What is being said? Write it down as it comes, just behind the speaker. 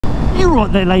You're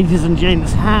right there, ladies and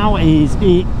gents, how is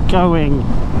it going?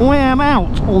 I am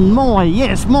out on my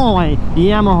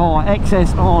Yamaha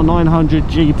XSR900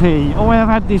 GP. I have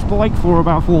had this bike for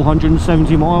about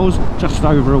 470 miles, just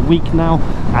over a week now,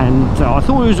 and I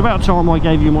thought it was about time I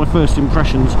gave you my first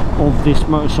impressions of this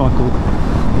motorcycle.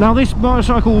 Now, this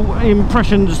motorcycle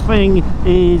impressions thing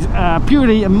is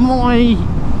purely my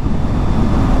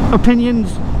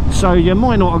opinions, so you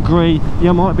might not agree,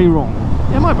 you might be wrong,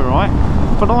 you might be right,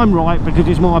 but I'm right because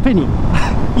it's my opinion.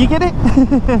 You get it?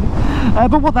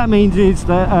 But what that means is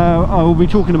that I will be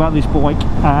talking about this bike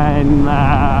in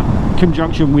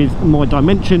conjunction with my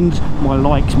dimensions, my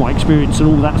likes, my experience and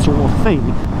all that sort of thing.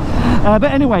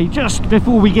 But anyway, just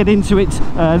before we get into it,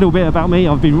 a little bit about me.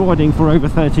 I've been riding for over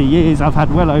 30 years. I've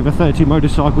had well over 30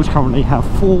 motorcycles, currently have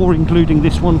 4 including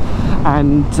this one.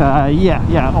 And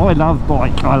yeah, I love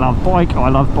bike, I love bike, I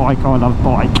love bike, I love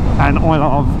bike. And I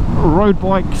love road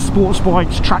bikes, sports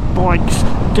bikes, track bikes,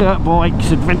 dirt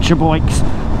bikes, adventure bikes,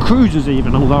 cruisers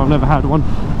even, although I've never had one.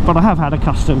 But I have had a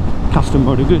custom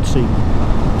Moto Guzzi.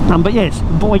 But yes,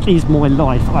 bike is my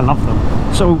life, I love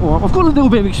them. So I've got a little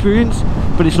bit of experience,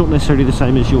 but it's not necessarily the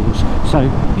same as yours. So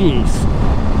yes,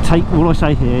 take what I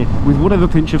say here with whatever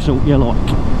pinch of salt you like.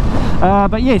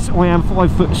 But yes, I am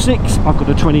 5'6", I've got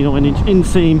a 29-inch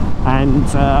inseam, and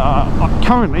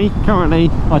currently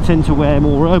I tend to wear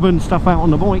more urban stuff out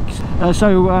on the bikes.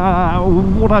 So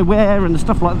what I wear and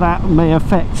stuff like that may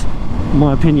affect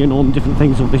my opinion on different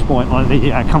things of this bike, like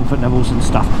the comfort levels and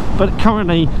stuff. But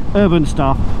currently, urban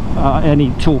stuff,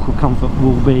 any talk of comfort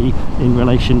will be in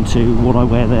relation to what I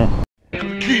wear there.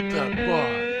 Keep that bar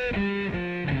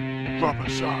rubber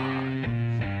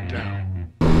side down.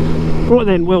 Right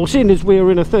then, well, seeing as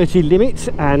we're in a 30 limit,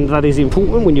 and that is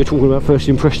important when you're talking about first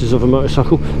impressions of a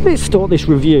motorcycle, let's start this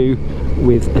review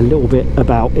with a little bit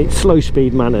about its slow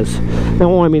speed manners.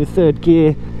 Now, I'm in 3rd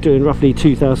gear, doing roughly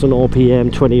 2000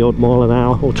 RPM, 20 odd mile an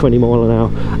hour, or 20 mile an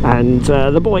hour, and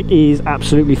the bike is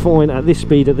absolutely fine at this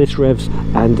speed, at this revs,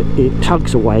 and it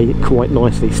tugs away quite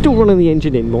nicely. Still running the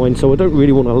engine in mind, so I don't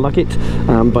really want to lug it,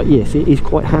 but yes, it is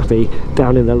quite happy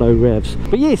down in the low revs.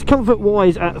 But yes, comfort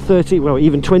wise at 30, well,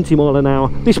 even 20 mile an hour,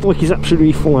 this bike is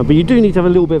absolutely fine, but you do need to have a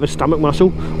little bit of a stomach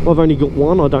muscle. I've only got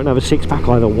one, I don't have a 6-pack,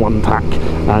 I have a 1-pack,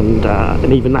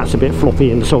 and even that's a bit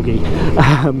floppy and soggy.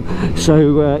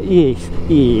 So yes,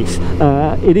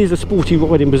 it is a sporty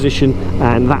riding position,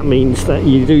 and that means that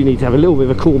you do need to have a little bit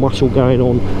of a core muscle going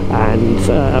on,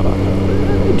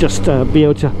 and just be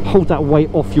able to hold that weight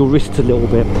off your wrists a little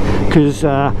bit, because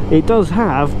it does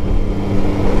have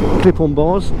clip-on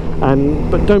bars,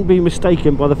 but don't be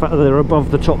mistaken by the fact that they're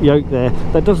above the top yoke there.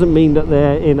 That doesn't mean that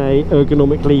they're in a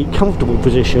ergonomically comfortable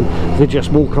position. They're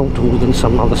just more comfortable than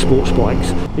some other sports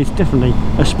bikes. It's definitely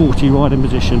a sporty riding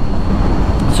position,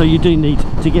 so you do need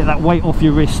to get that weight off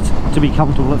your wrist to be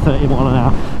comfortable at 30 mile an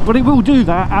hour. But it will do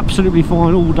that absolutely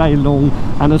fine all day long,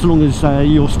 and as long as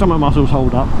your stomach muscles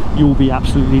hold up, you'll be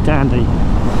absolutely dandy.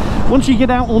 Once you get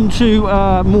out onto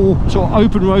more sort of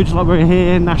open roads like we're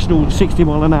here, national 60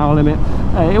 mile an hour limit,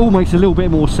 it all makes a little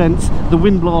bit more sense. The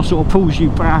wind blast sort of pulls you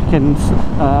back and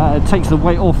takes the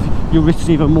weight off your wrists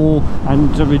even more,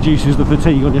 and reduces the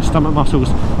fatigue on your stomach muscles.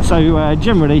 So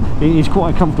generally it is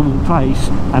quite a comfortable place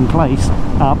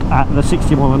up at the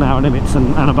 60 mile an hour limits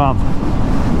and above.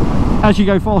 As you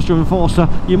go faster and faster,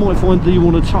 you might find that you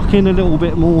want to tuck in a little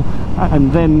bit more,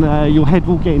 and then your head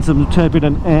will get into some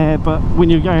turbulent air. But when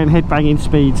you're going head banging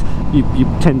speeds, you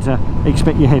tend to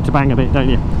expect your head to bang a bit, don't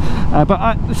you? But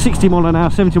at 60 mile an hour,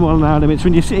 70 mile an hour limits,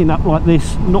 when you're sitting up like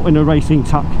this, not in a racing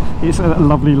tuck, it's a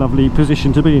lovely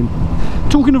position to be in.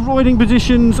 Talking of riding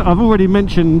positions, I've already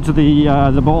mentioned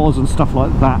the bars and stuff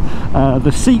like that.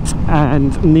 The seat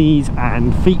and knees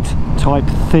and feet type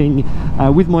thing,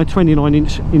 with my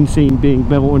 29-inch inseam being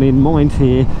beveled in mind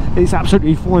here, it's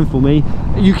absolutely fine for me.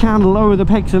 You can lower the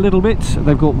pegs a little bit.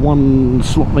 They've got one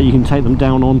slot that you can take them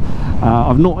down on.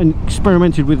 I've not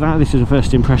experimented with that. This is a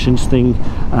first impressions thing,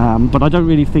 but I don't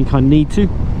really think I need to.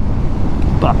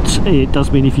 But it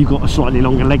does mean if you've got a slightly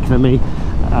longer leg than me,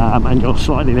 and you're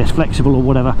slightly less flexible or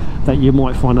whatever, that you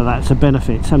might find that that's a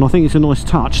benefit. And I think it's a nice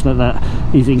touch that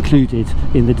that is included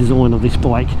in the design of this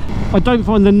bike. I don't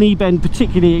find the knee bend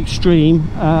particularly extreme,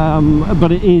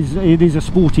 but it is a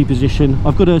sporty position.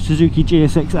 I've got a Suzuki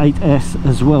GSX 8S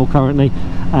as well currently,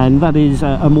 and that is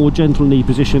a more gentle knee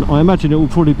position. I imagine it will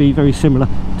probably be very similar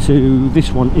to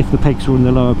this one if the pegs were in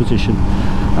the lower position.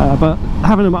 But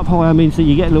having them up higher means that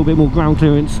you get a little bit more ground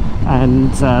clearance,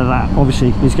 and that obviously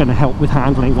is going to help with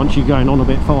handling once you're going on a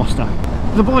bit faster.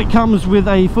 The bike comes with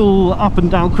a full up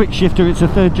and down quick shifter. It's a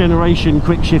 3rd generation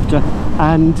quick shifter,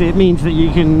 and it means that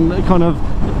you can kind of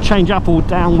change up or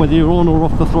down whether you're on or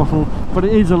off the throttle, but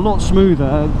it is a lot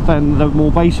smoother than the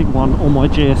more basic one on my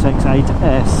GSX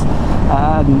 8S,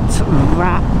 and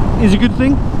that is a good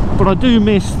thing. But I do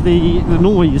miss the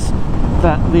noise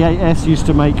that the 8S used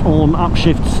to make on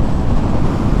upshifts.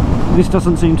 This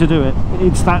doesn't seem to do it.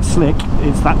 It's that slick,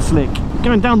 it's that slick.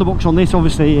 Going down the box on this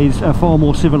obviously is a far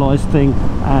more civilized thing,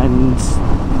 and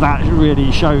that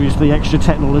really shows the extra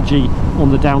technology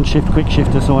on the downshift quick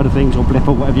shifter side of things, or blip,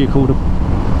 or whatever you call them.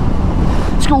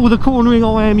 It's got all the cornering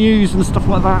IMUs and stuff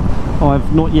like that.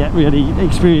 I've not yet really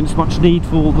experienced much need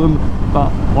for them,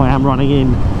 but I am running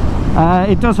in.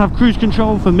 It does have cruise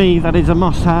control. For me, that is a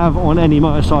must-have on any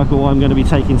motorcycle I'm going to be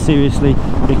taking seriously,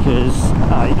 because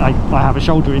I have a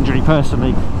shoulder injury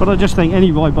personally, but I just think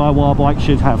any ride-by-wire bike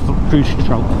should have cruise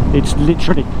control. It's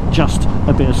literally just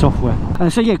a bit of software.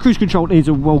 So yeah, cruise control is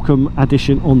a welcome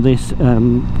addition on this.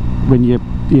 When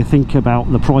you think about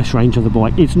the price range of the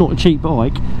bike, it's not a cheap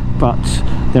bike, but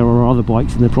there are other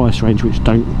bikes in the price range which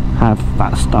don't have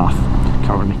that stuff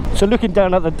currently. So looking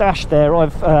down at the dash there,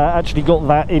 I've actually got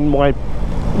that in my,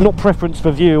 not preference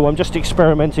for view, I'm just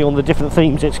experimenting on the different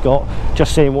themes it's got,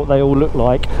 just seeing what they all look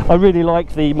like. I really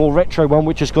like the more retro one,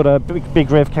 which has got a big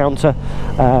rev counter,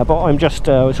 but I'm just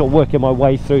sort of working my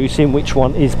way through, seeing which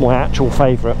one is my actual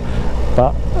favourite.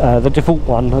 But the default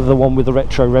one, the one with the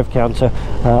retro rev counter,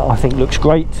 I think looks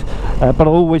great, but I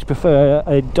always prefer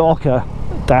a darker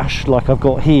dash like I've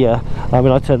got here. I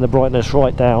mean, I turn the brightness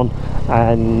right down,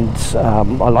 and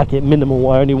I like it minimal.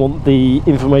 I only want the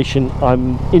information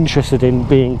I'm interested in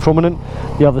being prominent.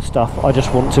 The other stuff I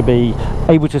just want to be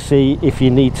able to see if you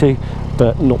need to,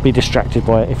 but not be distracted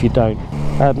by it if you don't.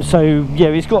 So yeah,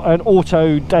 it's got an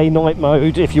auto day-night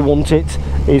mode if you want it.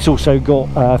 It's also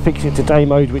got fix it to day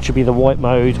mode, which would be the white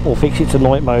mode, or fix it to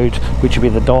night mode, which would be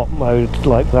the dark mode,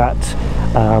 like that.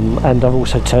 And I've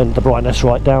also turned the brightness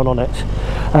right down on it.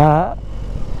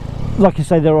 Like I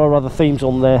say, there are other themes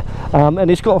on there,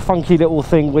 and it's got a funky little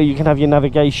thing where you can have your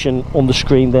navigation on the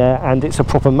screen there, and it's a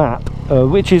proper map,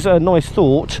 which is a nice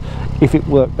thought if it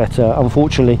worked better.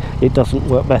 Unfortunately, it doesn't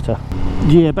work better.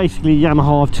 Yeah, basically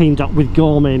Yamaha have teamed up with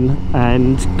Garmin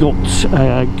and got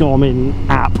a Garmin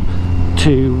app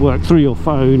to work through your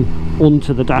phone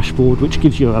onto the dashboard, which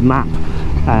gives you a map,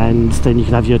 and then you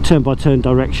can have your turn-by-turn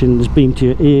directions beamed to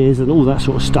your ears and all that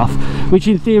sort of stuff, which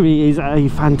in theory is a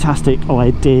fantastic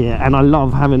idea, and I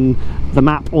love having the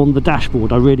map on the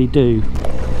dashboard, I really do.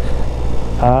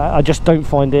 I just don't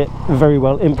find it very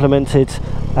well implemented,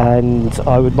 and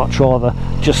I would much rather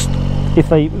just, if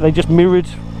they just mirrored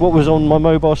what was on my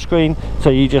mobile screen, so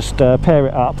you just pair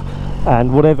it up,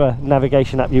 and whatever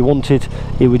navigation app you wanted,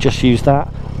 it would just use that.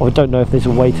 I don't know if there's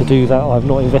a way to do that, I've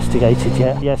not investigated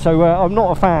yet. Yeah, so I'm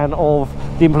not a fan of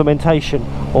the implementation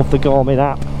of the Garmin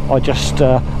app. I just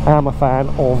am a fan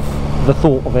of the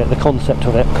thought of it, the concept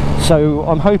of it. So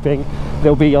I'm hoping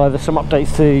there'll be either some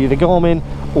updates to the Garmin,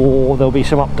 or there'll be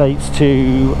some updates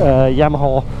to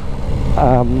Yamaha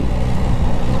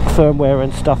firmware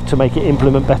and stuff to make it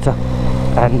implement better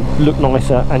and look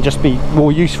nicer and just be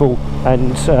more useful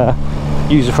and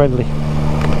user-friendly.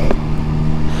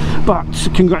 But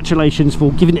congratulations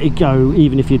for giving it a go,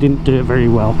 even if you didn't do it very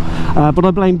well. But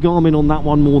I blame Garmin on that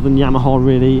one more than Yamaha,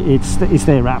 really. It's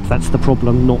their app that's the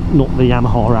problem, not the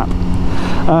Yamaha app.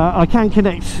 I can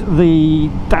connect the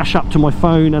dash up to my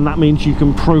phone, and that means you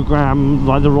can program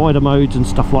like the rider modes and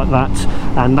stuff like that,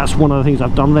 and that's one of the things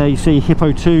I've done there. You see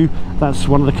Hippo 2, that's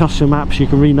one of the custom apps, you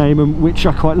can rename them, which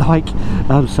I quite like.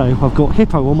 So I've got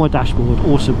Hippo on my dashboard,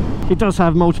 awesome. It does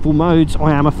have multiple modes.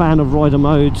 I am a fan of rider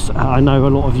modes. I know a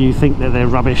lot of you think that they're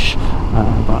rubbish,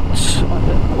 but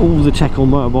all the tech on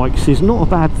motorbikes is not a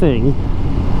bad thing.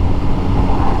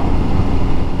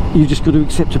 You just got to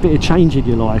accept a bit of change in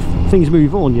your life. Things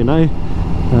move on, you know.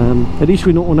 At least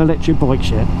we're not on electric bikes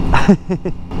yet.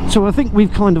 So I think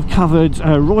we've kind of covered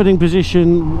riding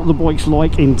position, what the bike's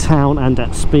like in town and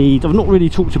at speed. I've not really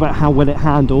talked about how well it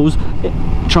handles.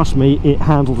 Trust me, it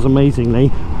handles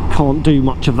amazingly. Can't do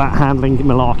much of that handling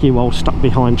malarkey while stuck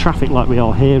behind traffic like we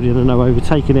are here in a no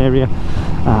overtaking area,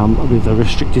 with a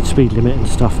restricted speed limit and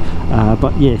stuff.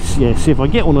 But yes, if I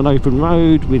get on an open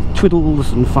road with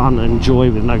twiddles and fun and joy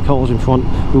with no cars in front,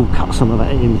 we'll cut some of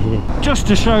that in here. Just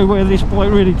to show where this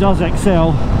bike really does excel,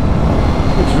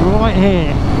 it's right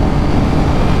here,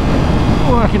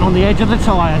 working on the edge of the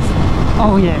tyres.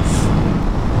 Oh yes.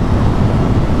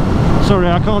 Sorry,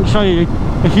 I can't show you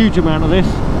a huge amount of this,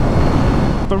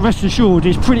 but rest assured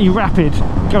it's pretty rapid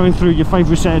going through your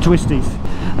favourite set of twisties.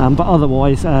 but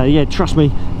otherwise, yeah, trust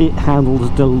me, it handles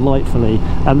delightfully.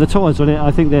 And the tyres on it,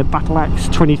 I think they're Battle Axe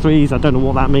 23s. I don't know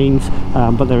what that means,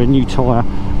 but they're a new tyre,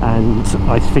 and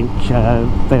I think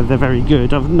they're very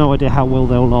good. I've no idea how well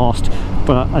they'll last,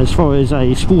 but as far as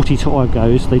a sporty tyre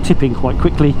goes, they tip in quite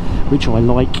quickly, which I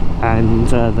like, and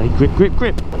they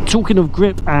grip. Talking of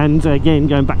grip, and again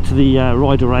going back to the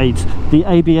rider aids, the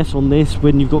ABS on this,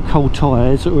 when you've got cold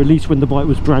tyres, or at least when the bike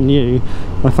was brand new,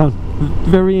 I found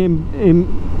very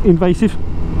invasive.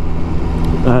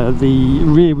 The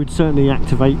rear would certainly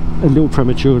activate a little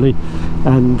prematurely,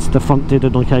 and the front did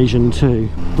on occasion too.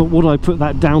 But what I put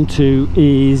that down to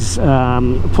is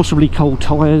possibly cold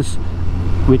tyres,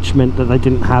 which meant that they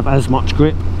didn't have as much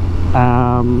grip,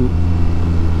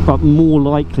 but more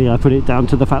likely I put it down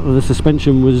to the fact that the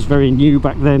suspension was very new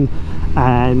back then,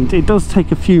 and it does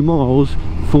take a few miles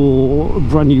for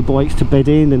brand new bikes to bed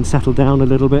in and settle down a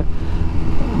little bit.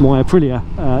 My Aprilia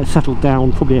settled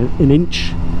down probably an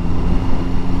inch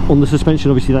on the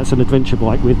suspension. Obviously that's an adventure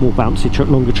bike with more bouncy,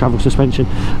 longer travel suspension,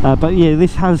 but yeah,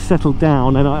 this has settled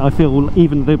down, and I feel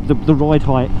even the ride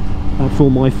height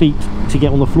for my feet to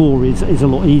get on the floor is a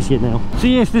lot easier now. So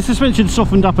yes, the suspension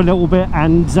softened up a little bit,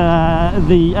 and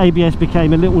the ABS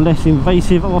became a little less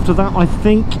invasive after that, I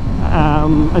think,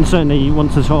 and certainly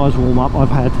once the tyres warm up, I've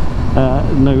had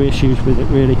no issues with it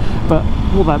really. But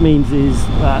what that means is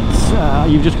that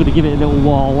you've just got to give it a little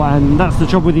while, and that's the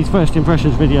trouble with these first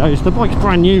impressions videos. The bike's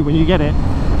brand new when you get it,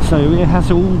 so it has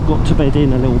all got to bed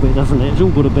in a little bit, doesn't it? It's all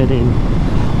got to bed in,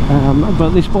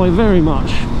 but this bike very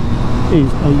much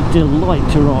is a delight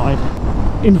to ride.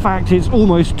 In fact, it's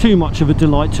almost too much of a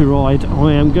delight to ride.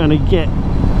 I am going to get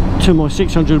to my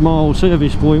 600-mile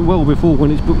service point well before when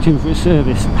it's booked in for its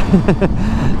service.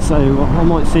 So I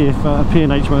might see if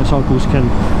P&H Motorcycles can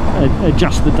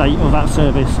adjust the date of that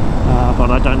service, but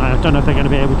I don't know if they're going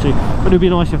to be able to, but it'd be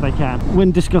nice if they can.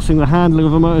 When discussing the handling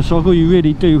of a motorcycle, you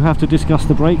really do have to discuss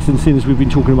the brakes, and since we've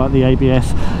been talking about the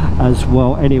ABS as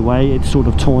well anyway, it's sort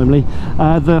of timely.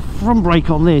 The front brake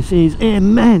on this is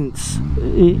immense.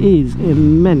 It is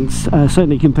immense,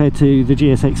 certainly compared to the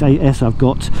GSX 8S I've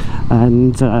got,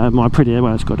 and my Aprilia,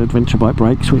 well, it's got adventure bike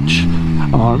brakes, which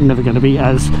are never going to be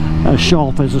as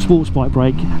sharp as a sports bike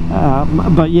brake,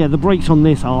 but yeah, the brakes on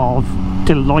this are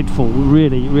delightful,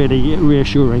 really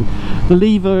reassuring. The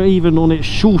lever, even on its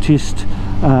shortest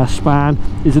span,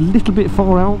 is a little bit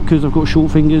far out because I've got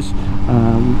short fingers,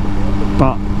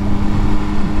 but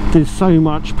there's so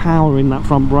much power in that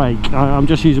front brake. I'm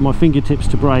just using my fingertips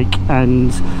to brake,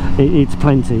 and it's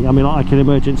plenty. I mean, I can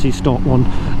emergency stop on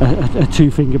a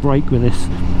two-finger brake with this.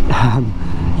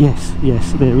 Yes,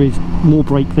 there is more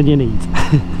brake than you need,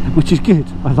 which is good.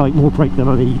 I like more brake than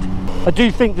I need. I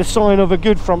do think the sign of a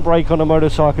good front brake on a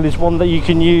motorcycle is one that you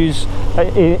can use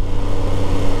as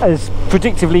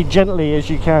predictively gently as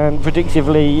you can,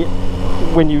 predictively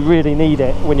when you really need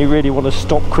it, when you really want to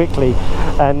stop quickly.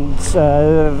 And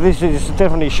this is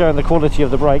definitely showing the quality of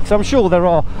the brakes. I'm sure there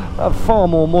are far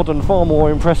more modern, far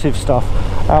more impressive stuff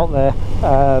out there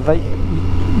that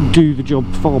do the job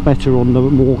far better on the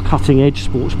more cutting edge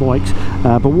sports bikes,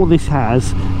 but what this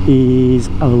has is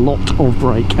a lot of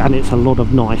brake, and it's a lot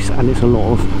of nice, and it's a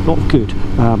lot of good.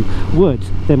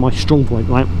 Words, they're my strong point,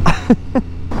 right?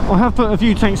 I have put a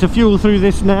few tanks of fuel through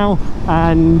this now,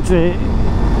 and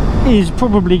is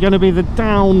probably going to be the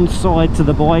downside to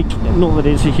the bike. Not that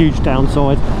it's a huge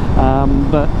downside,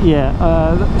 but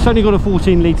yeah, it's only got a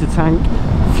 14-litre tank.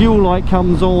 Fuel light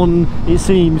comes on, it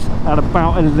seems, at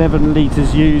about 11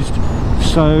 litres used,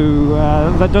 so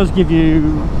that does give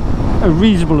you a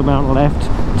reasonable amount left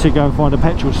to go and find a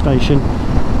petrol station.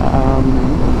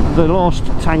 The last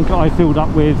tank I filled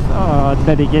up with,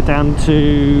 let it get down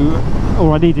to,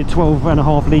 or I needed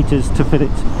 12.5 litres to fill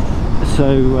it,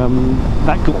 so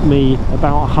that got me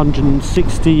about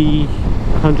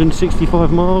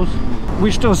 165 miles,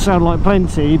 which does sound like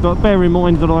plenty, but bear in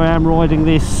mind that I am riding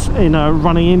this in a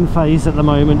running in phase at the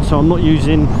moment, so I'm not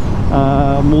using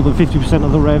more than 50%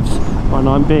 of the revs, and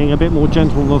I'm being a bit more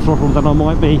gentle on the throttle than I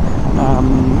might be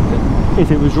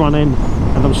if it was running,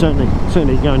 and I'm certainly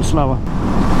going slower.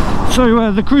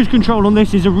 So the cruise control on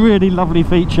this is a really lovely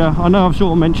feature. I know I've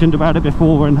sort of mentioned about it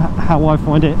before, and how I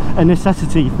find it a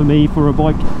necessity for me for a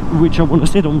bike which I want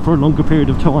to sit on for a longer period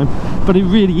of time, but it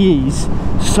really is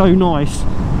so nice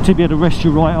to be able to rest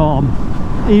your right arm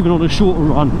even on a shorter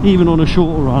run,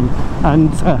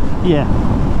 and yeah,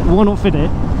 why not fit it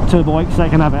to bikes that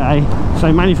can have it, eh?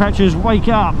 So manufacturers, wake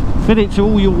up, fit it to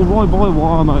all your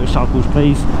ride-by-wire motorcycles,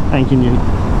 please. Thanking you.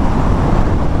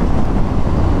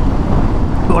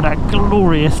 What a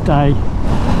glorious day.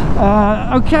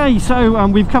 Okay, so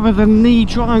we've covered the knee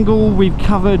triangle, we've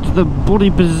covered the body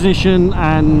position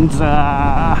and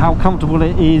how comfortable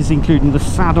it is, including the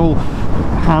saddle,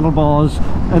 handlebars,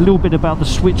 a little bit about the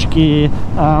switch gear.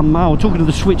 Talking of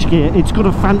the switch gear, it's got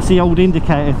a fancy old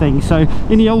indicator thing. So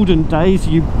in the olden days,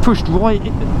 you pushed right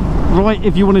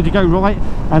if you wanted to go right,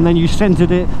 and then you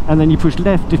centered it, and then you pushed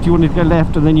left if you wanted to go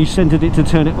left, and then you centered it to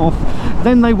turn it off.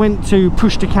 Then they went to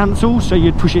push to cancel, so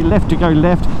you'd push it left to go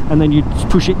left, and then you'd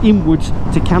push it inwards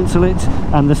to cancel it,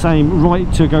 and the same right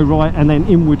to go right, and then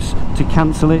inwards to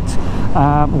cancel it,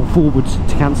 or forwards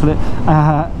to cancel it.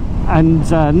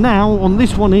 Now on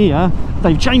this one here,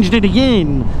 they've changed it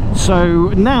again. So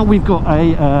now we've got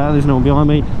a there's no one behind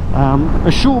me,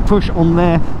 a short push on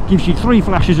there gives you 3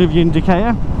 flashes of your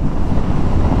indicator,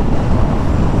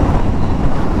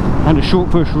 and a short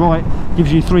push right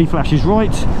gives you 3 flashes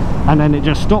right, and then it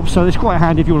just stops. So it's quite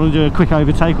handy if you want to do a quick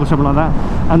overtake or something like that.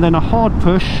 And then a hard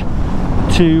push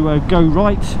to go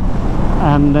right,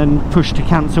 and then push to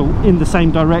cancel in the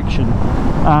same direction,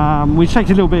 which takes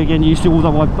a little bit of getting used to,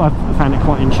 although I've found it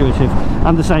quite intuitive.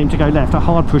 And the same to go left, a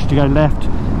hard push to go left,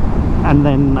 and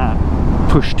then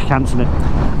push to cancel it.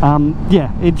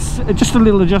 Yeah, it's just a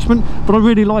little adjustment, but I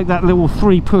really like that little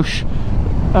 3 push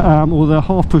or the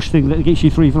half push thing that gets you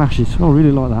 3 flashes. I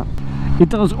really like that. It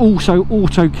does also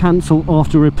auto cancel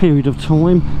after a period of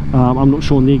time. I'm not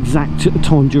sure on the exact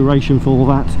time duration for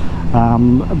that,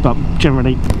 but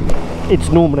generally it's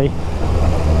normally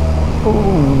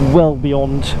well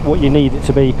beyond what you need it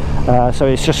to be, so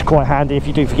it's just quite handy. If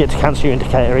you do forget to cancel your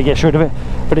indicator, it gets rid of it,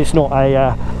 but it's not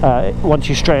a once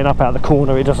you straighten up out of the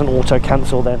corner, it doesn't auto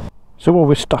cancel then. So while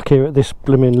we're stuck here at this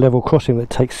blooming level crossing that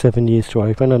takes 7 years to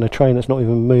open, and a train that's not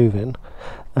even moving,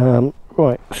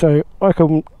 right, so I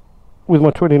can, with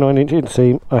my 29-inch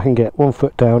inseam, I can get 1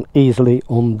 foot down easily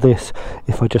on this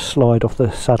if I just slide off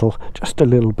the saddle just a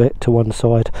little bit to one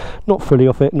side, not fully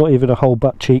off it, not even a whole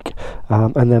butt cheek,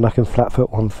 and then I can flat foot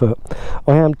 1 foot.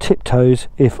 I am tiptoes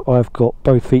if I've got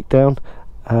both feet down,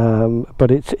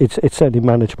 but it's certainly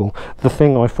manageable. The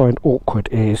thing I find awkward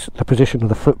is the position of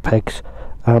the foot pegs.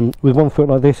 With 1 foot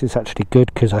like this, it's actually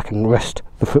good because I can rest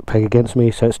the foot peg against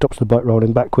me, so it stops the bike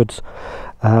rolling backwards.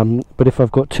 But if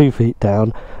I've got 2 feet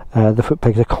down, the foot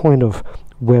pegs are kind of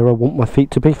where I want my feet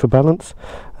to be for balance.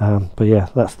 But yeah,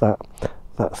 that's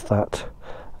that.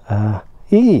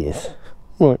 Yes.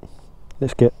 Right,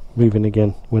 let's get moving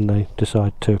again when they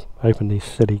decide to open these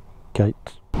silly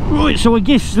gates. Right, so I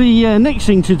guess the next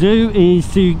thing to do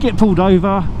is to get pulled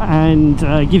over and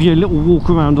give you a little walk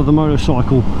around of the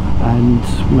motorcycle, and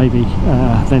maybe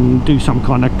then do some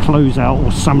kind of closeout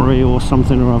or summary or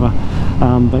something or other.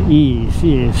 But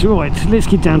yes, right, let's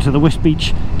get down to the West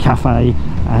Beach Cafe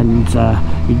and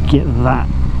get that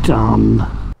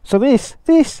done. So this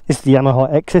is the Yamaha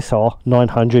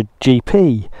XSR900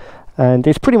 GP. And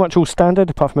it's pretty much all standard,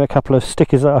 apart from a couple of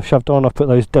stickers that I've shoved on. I've put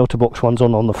those Delta Box ones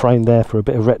on the frame there for a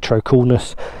bit of retro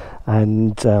coolness.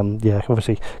 And yeah,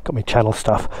 obviously got my channel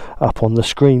stuff up on the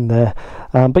screen there.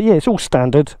 But yeah, it's all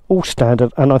standard,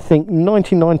 and I think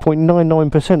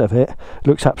 99.99% of it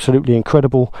looks absolutely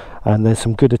incredible, and there's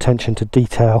some good attention to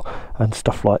detail and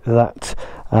stuff like that.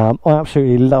 I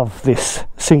absolutely love this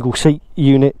single seat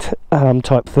unit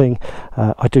type thing.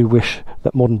 I do wish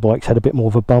that modern bikes had a bit more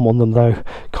of a bum on them though,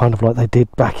 kind of like they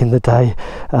did back in the day,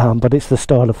 but it's the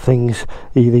style of things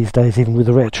these days, even with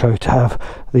the retro, to have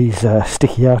these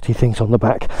sticky outy things on the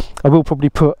back. I will probably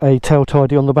put a tail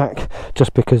tidy on the back,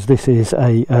 just because this is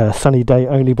a sunny day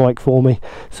only bike for me,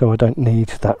 so I don't need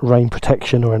that rain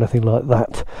protection or anything like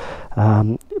that.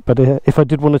 But if I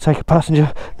did want to take a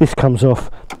passenger, this comes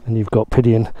off and you've got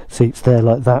pillion seats there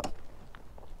like that,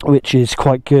 which is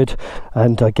quite good.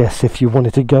 And I guess if you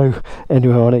wanted to go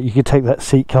anywhere on it, you could take that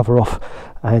seat cover off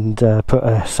and put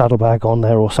a saddlebag on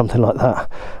there or something like that,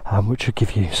 which would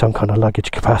give you some kind of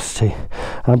luggage capacity.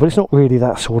 But it's not really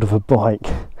that sort of a bike.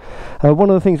 One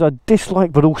of the things I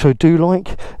dislike but also do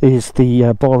like is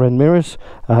the bar end mirrors.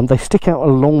 They stick out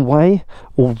a long way,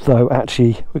 although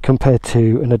actually compared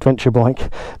to an adventure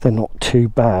bike they're not too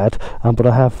bad, but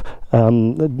I have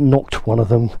knocked one of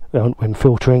them when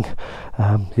filtering.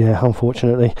 Yeah,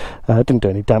 unfortunately didn't do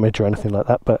any damage or anything like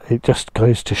that, but it just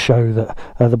goes to show that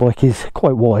the bike is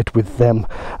quite wide with them,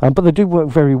 but they do work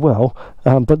very well.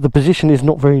 But the position is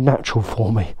not very natural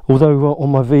for me, although on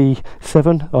my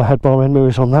V7 I had bar end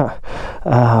mirrors on that.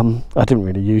 I didn't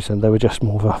really use them, they were just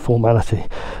more of a formality,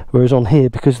 whereas on here,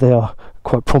 because they are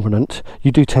quite prominent,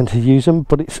 you do tend to use them,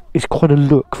 but it's quite a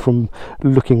look from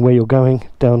looking where you're going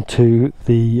down to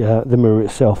the mirror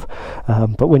itself.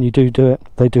 But when you do it,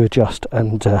 they do adjust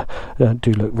and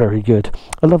do look very good.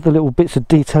 I love the little bits of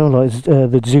detail, like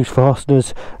the Zeus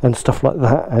fasteners and stuff like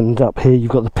that, and up here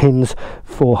you've got the pins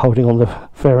for holding on the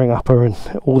fairing upper and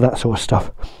all that sort of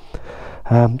stuff.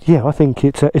 Yeah, I think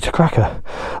it's a cracker.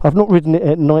 I've not ridden it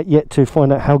at night yet to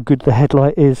find out how good the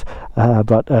headlight is,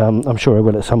 but I'm sure I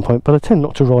will at some point. But I tend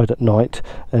not to ride at night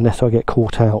unless I get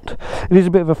caught out. It is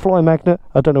a bit of a fly magnet.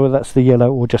 I don't know whether that's the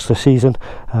yellow or just the season.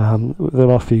 The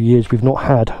last few years we've not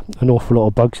had an awful lot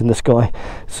of bugs in the sky,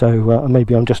 so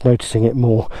maybe I'm just noticing it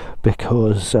more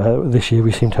because this year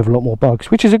we seem to have a lot more bugs,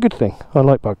 which is a good thing. I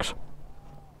like bugs.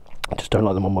 I just don't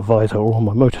like them on my visor or on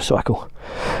my motorcycle.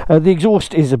 The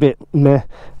exhaust is a bit meh.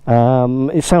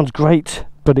 It sounds great,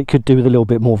 but it could do with a little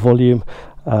bit more volume.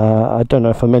 I don't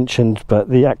know if I mentioned, but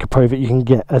the Akrapovic you can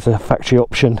get as a factory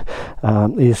option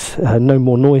is no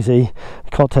more noisy.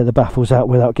 You can't take the baffles out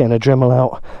without getting a Dremel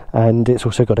out, and it's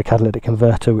also got a catalytic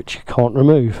converter which you can't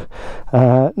remove.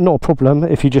 Not a problem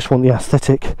if you just want the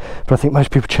aesthetic, but I think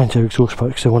most people change their exhaust pipe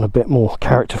because they want a bit more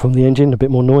character from the engine, a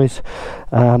bit more noise.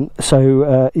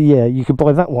 Yeah, you could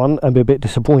buy that one and be a bit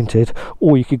disappointed,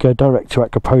 or you could go direct to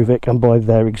Akrapovic and buy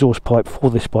their exhaust pipe for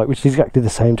this bike, which is exactly the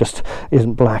same, just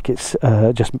isn't black, it's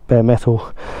just bare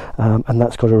metal, and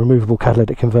that's got a removable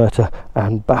catalytic converter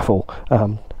and baffle,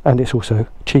 and it's also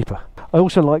cheaper. I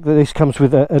also like that this comes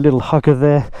with a little hugger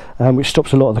there, which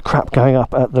stops a lot of the crap going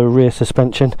up at the rear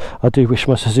suspension. I do wish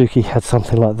my Suzuki had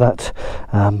something like that,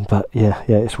 but yeah,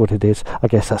 it's what it is. I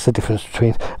guess that's the difference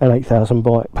between an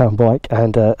 £8,000 bike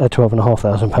and a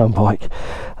 £12,500 bike.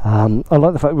 I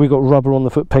like the fact we've got rubber on the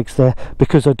foot pegs there,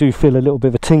 because I do feel a little bit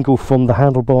of a tingle from the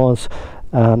handlebars.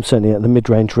 Certainly at the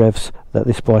mid-range revs that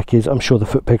this bike is, I'm sure the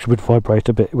foot pegs would vibrate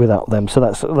a bit without them, so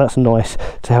that's nice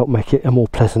to help make it a more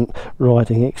pleasant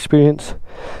riding experience.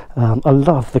 I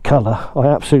love the colour, I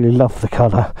absolutely love the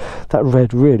colour. That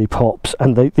red really pops,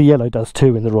 and the yellow does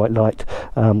too in the right light.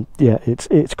 Yeah,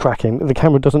 it's cracking. The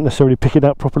camera doesn't necessarily pick it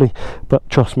out properly, but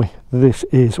trust me, this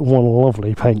is one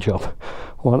lovely paint job,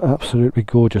 one absolutely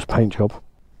gorgeous paint job.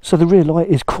 So the rear light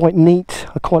is quite neat,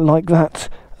 I quite like that.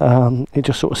 It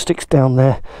just sort of sticks down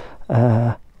there.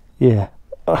 Yeah,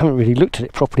 I haven't really looked at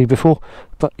it properly before,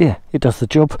 but yeah, it does the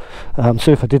job.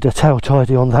 So if I did a tail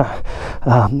tidy on that,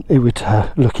 it would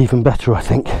look even better, I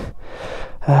think.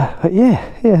 But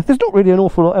yeah, there's not really an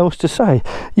awful lot else to say.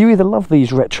 You either love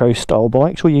these retro style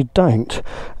bikes or you don't,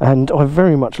 and I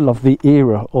very much love the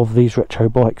era of these retro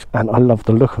bikes, and I love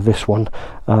the look of this one,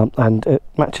 and it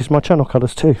matches my channel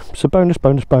colours too, so bonus.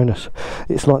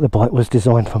 It's like the bike was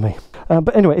designed for me.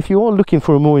 But anyway, if you are looking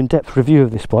for a more in-depth review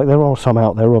of this bike, there are some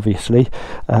out there obviously,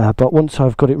 but once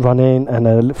I've got it running and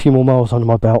a few more miles under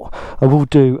my belt, I will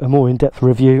do a more in-depth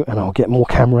review, and I'll get more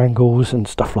camera angles and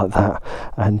stuff like that,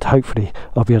 and hopefully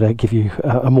I'll be able to give you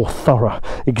a more thorough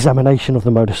examination of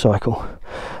the motorcycle.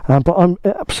 But I'm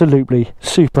absolutely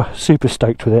super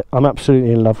stoked with it. I'm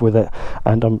absolutely in love with it,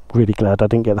 and I'm really glad I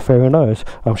didn't get the fairing nose.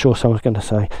 I'm sure someone's going to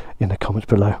say in the comments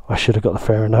below I should have got the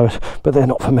fairing nose, but they're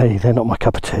not for me, they're not my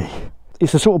cup of tea.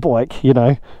 It's the sort of bike, you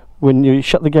know, when you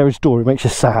shut the garage door it makes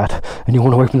you sad and you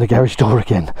want to open the garage door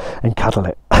again and cuddle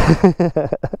it.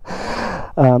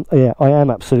 Yeah, I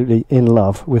am absolutely in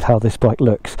love with how this bike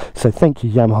looks, so thank you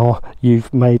Yamaha,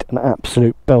 you've made an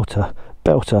absolute belter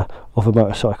of a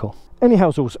motorcycle.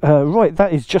 Anyhow, right,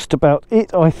 that is just about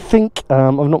it, I think.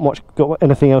 I've not much got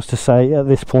anything else to say at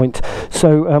this point,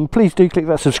 so please do click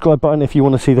that subscribe button if you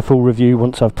want to see the full review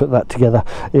once I've put that together.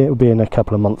 It'll be in a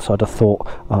couple of months, I'd have thought.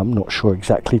 I'm not sure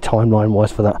exactly timeline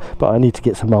wise for that, but I need to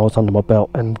get some miles under my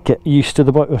belt and get used to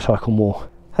the motorcycle more.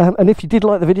 And if you did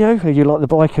like the video, or you like the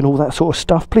bike and all that sort of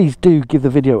stuff, please do give the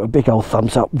video a big old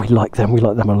thumbs up. We like them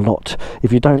a lot.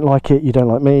 If you don't like it, you don't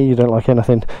like me, you don't like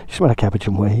anything, you smell a cabbage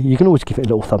and wee, you can always give it a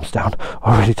little thumbs down.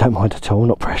 I really don't mind at all,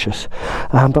 not precious.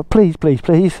 But please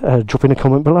drop in a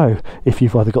comment below if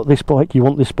you've either got this bike, you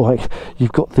want this bike,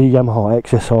 you've got the Yamaha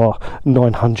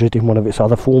XSR900 in one of its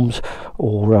other forms,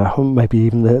 or maybe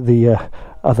even the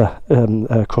other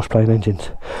cross-plane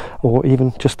engines, or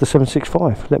even just the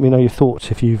 765. Let me know your thoughts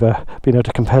if you've been able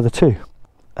to compare the two.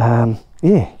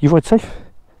 Yeah, you ride safe,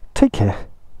 take care,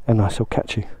 and I shall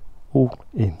catch you all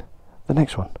in the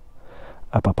next one.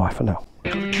 Bye bye for now.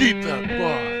 Gotta keep that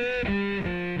bike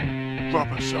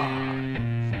rubber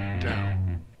side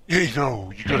down. You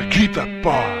know, you gotta keep that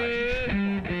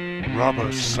bike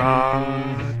rubber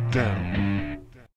side down.